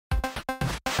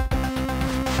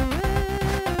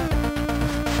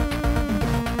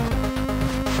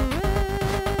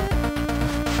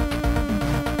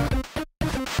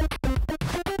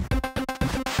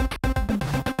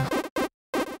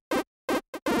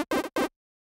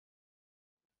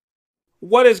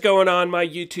What is going on, my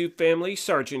YouTube family?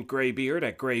 Sergeant Graybeard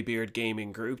at Graybeard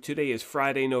Gaming Group. Today is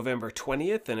Friday, November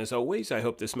 20th, and as always, I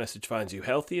hope this message finds you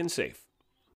healthy and safe.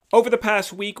 Over the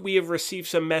past week, we have received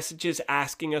some messages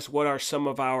asking us what are some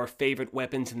of our favorite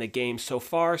weapons in the game so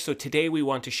far, so today we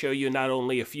want to show you not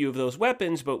only a few of those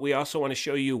weapons, but we also want to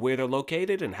show you where they're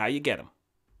located and how you get them.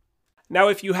 Now,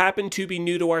 if you happen to be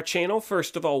new to our channel,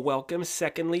 first of all, welcome.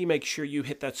 Secondly, make sure you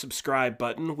hit that subscribe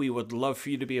button. We would love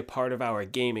for you to be a part of our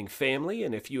gaming family,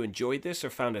 and if you enjoyed this or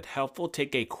found it helpful,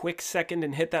 take a quick second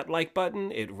and hit that like button.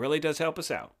 It really does help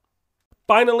us out.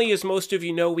 Finally, as most of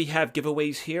you know, we have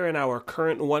giveaways here, and our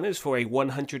current one is for a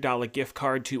 $100 gift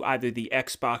card to either the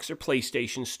Xbox or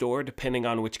PlayStation store, depending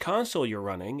on which console you're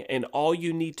running, and all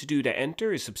you need to do to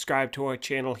enter is subscribe to our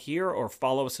channel here or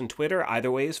follow us on Twitter. Either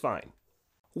way is fine.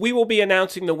 We will be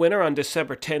announcing the winner on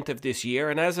December 10th of this year,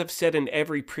 and as I've said in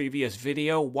every previous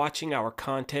video, watching our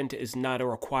content is not a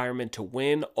requirement to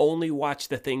win. Only watch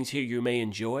the things here you may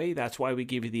enjoy. That's why we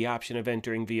give you the option of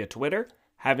entering via Twitter.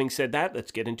 Having said that,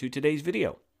 let's get into today's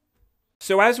video.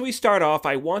 So as we start off,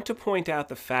 I want to point out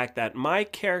the fact that my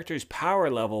character's power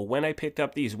level when I picked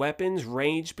up these weapons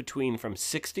ranged between from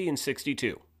 60 and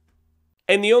 62.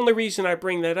 And the only reason I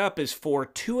bring that up is for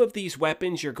two of these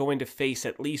weapons, you're going to face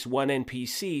at least one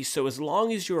NPC, so as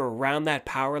long as you're around that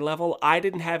power level, I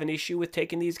didn't have an issue with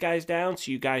taking these guys down,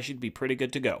 so you guys should be pretty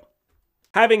good to go.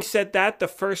 Having said that, the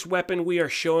first weapon we are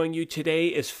showing you today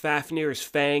is Fafnir's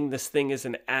Fang. This thing is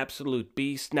an absolute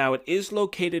beast. Now, it is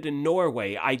located in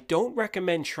Norway. I don't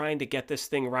recommend trying to get this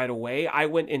thing right away. I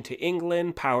went into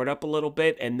England, powered up a little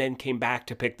bit, and then came back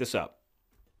to pick this up.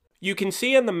 You can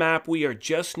see on the map we are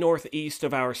just northeast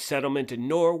of our settlement in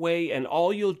Norway, and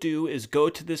all you'll do is go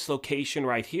to this location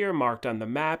right here marked on the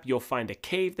map. You'll find a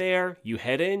cave there, you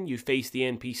head in, you face the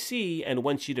NPC, and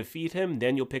once you defeat him,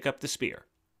 then you'll pick up the spear.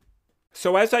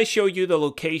 So as I show you the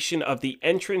location of the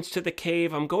entrance to the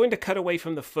cave, I'm going to cut away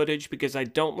from the footage because I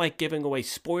don't like giving away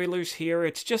spoilers here.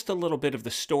 It's just a little bit of the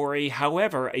story.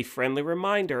 However, a friendly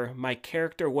reminder, my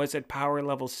character was at power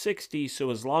level 60, so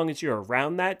as long as you're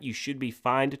around that, you should be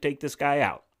fine to take this guy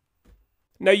out.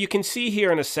 Now you can see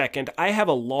here in a second, I have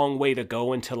a long way to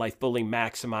go until I fully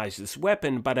maximize this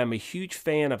weapon, but I'm a huge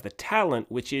fan of the talent,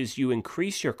 which is you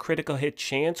increase your critical hit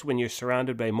chance when you're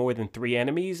surrounded by more than 3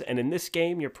 enemies, and in this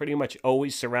game, you're pretty much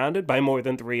always surrounded by more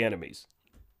than 3 enemies.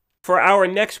 For our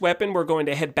next weapon, we're going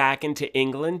to head back into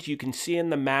England. You can see in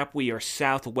the map we are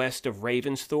southwest of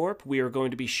Ravensthorpe. We are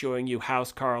going to be showing you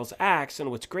Housecarl's axe,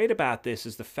 and what's great about this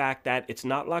is the fact that it's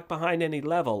not locked behind any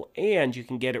level, and you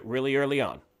can get it really early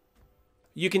on.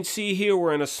 You can see here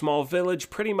we're in a small village,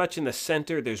 pretty much in the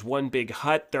center. There's one big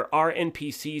hut. There are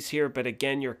NPCs here, but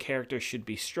again, your character should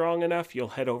be strong enough. You'll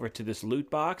head over to this loot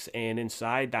box, and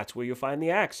inside, that's where you'll find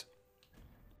the axe.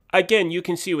 Again, you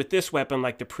can see with this weapon,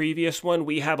 like the previous one,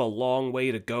 we have a long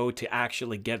way to go to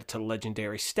actually get it to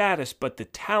legendary status, but the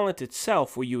talent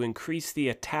itself, where you increase the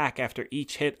attack after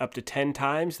each hit up to 10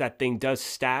 times, that thing does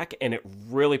stack, and it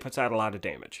really puts out a lot of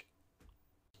damage.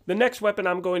 The next weapon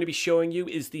I'm going to be showing you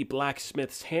is the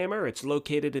Blacksmith's Hammer. It's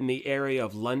located in the area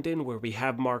of London where we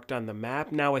have marked on the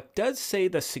map. Now it does say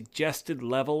the suggested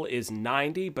level is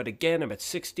 90, but again I'm at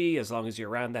 60. As long as you're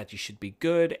around that you should be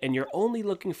good. And you're only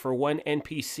looking for one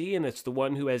NPC, and it's the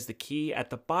one who has the key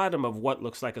at the bottom of what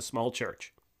looks like a small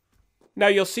church. Now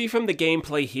you'll see from the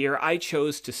gameplay here, I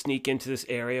chose to sneak into this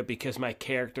area because my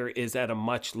character is at a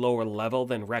much lower level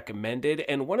than recommended,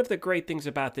 and one of the great things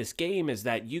about this game is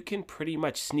that you can pretty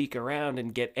much sneak around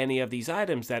and get any of these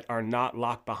items that are not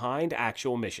locked behind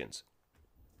actual missions.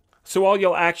 So all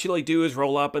you'll actually do is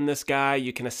roll up on this guy.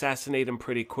 You can assassinate him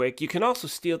pretty quick. You can also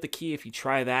steal the key if you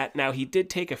try that. Now he did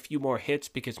take a few more hits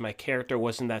because my character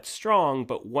wasn't that strong,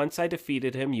 but once I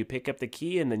defeated him, you pick up the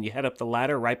key and then you head up the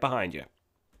ladder right behind you.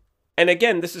 And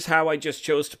again, this is how I just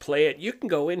chose to play it. You can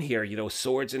go in here,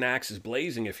 swords and axes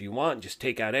blazing if you want, just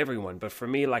take out everyone. But for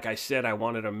me, like I said, I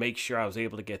wanted to make sure I was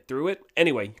able to get through it.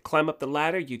 Anyway, climb up the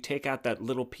ladder, you take out that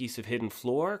little piece of hidden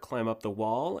floor, climb up the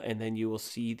wall, and then you will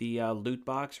see the loot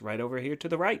box right over here to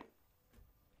the right.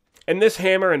 And this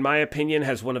hammer, in my opinion,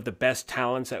 has one of the best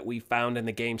talents that we've found in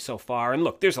the game so far. And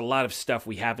look, there's a lot of stuff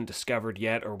we haven't discovered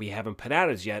yet or we haven't put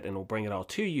out as yet, and we'll bring it all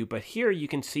to you. But here you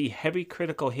can see heavy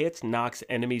critical hits knocks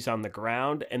enemies on the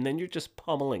ground, and then you're just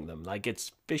pummeling them like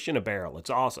it's fish in a barrel.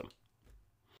 It's awesome.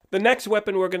 The next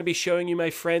weapon we're going to be showing you, my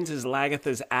friends, is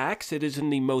Lagatha's axe. It is in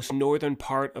the most northern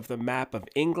part of the map of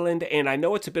England, and I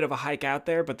know it's a bit of a hike out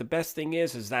there, but the best thing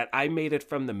is that I made it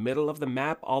from the middle of the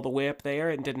map all the way up there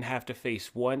and didn't have to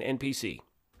face one NPC.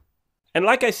 And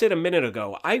like I said a minute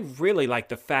ago, I really like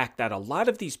the fact that a lot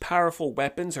of these powerful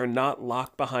weapons are not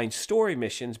locked behind story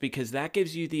missions because that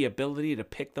gives you the ability to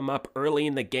pick them up early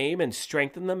in the game and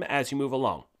strengthen them as you move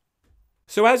along.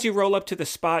 So as you roll up to the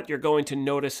spot, you're going to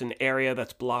notice an area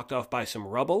that's blocked off by some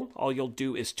rubble. All you'll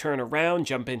do is turn around,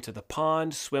 jump into the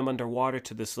pond, swim underwater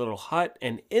to this little hut,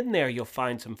 and in there you'll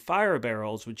find some fire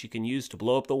barrels which you can use to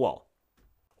blow up the wall.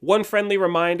 One friendly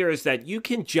reminder is that you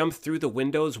can jump through the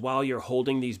windows while you're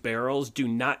holding these barrels. Do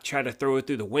not try to throw it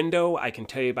through the window. I can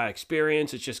tell you by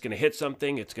experience, it's just going to hit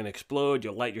something, it's going to explode,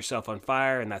 you'll light yourself on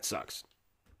fire, and that sucks.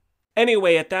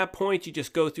 Anyway, at that point, you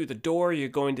just go through the door, you're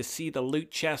going to see the loot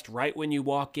chest right when you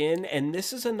walk in, and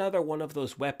this is another one of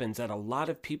those weapons that a lot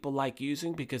of people like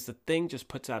using because the thing just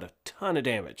puts out a ton of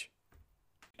damage.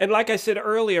 And like I said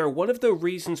earlier, one of the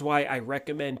reasons why I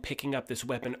recommend picking up this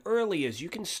weapon early is you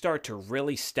can start to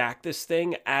really stack this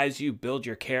thing as you build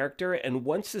your character, and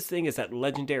once this thing is at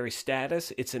legendary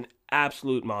status, it's an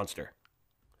absolute monster.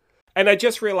 And I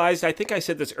just realized, I think I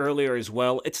said this earlier as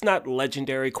well, it's not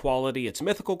legendary quality, it's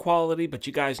mythical quality, but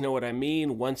you guys know what I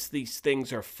mean. Once these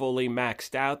things are fully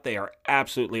maxed out, they are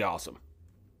absolutely awesome.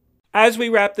 As we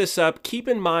wrap this up, keep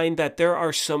in mind that there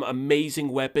are some amazing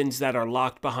weapons that are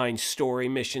locked behind story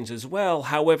missions as well.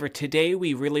 However, today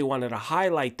we really wanted to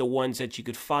highlight the ones that you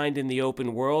could find in the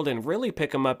open world and really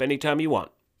pick them up anytime you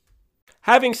want.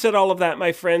 Having said all of that,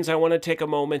 my friends, I want to take a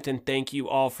moment and thank you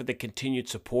all for the continued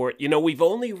support. You know, we've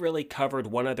only really covered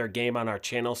one other game on our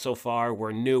channel so far.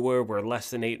 We're newer, we're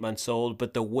less than 8 months old,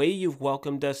 but the way you've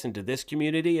welcomed us into this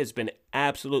community has been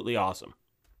absolutely awesome.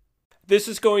 This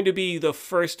is going to be the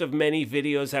first of many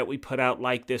videos that we put out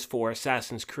like this for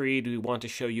Assassin's Creed. We want to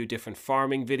show you different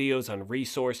farming videos on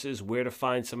resources, where to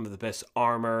find some of the best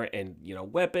armor and,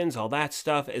 weapons, all that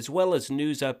stuff, as well as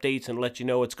news updates and let you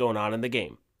know what's going on in the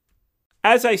game.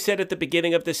 As I said at the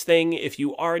beginning of this thing, if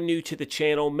you are new to the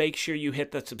channel, make sure you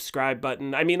hit that subscribe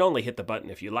button. I mean, only hit the button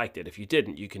if you liked it. If you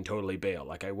didn't, you can totally bail.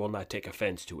 Like, I will not take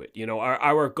offense to it.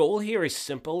 Our goal here is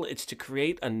simple. It's to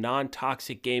create a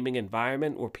non-toxic gaming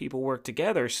environment where people work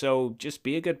together. So just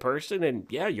be a good person, and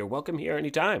yeah, you're welcome here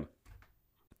anytime.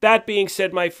 That being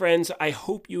said, my friends, I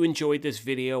hope you enjoyed this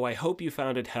video. I hope you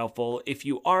found it helpful. If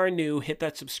you are new, hit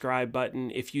that subscribe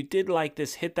button. If you did like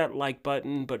this, hit that like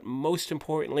button. But most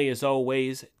importantly, as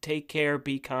always, take care,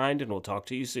 be kind, and we'll talk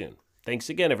to you soon. Thanks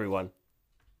again, everyone.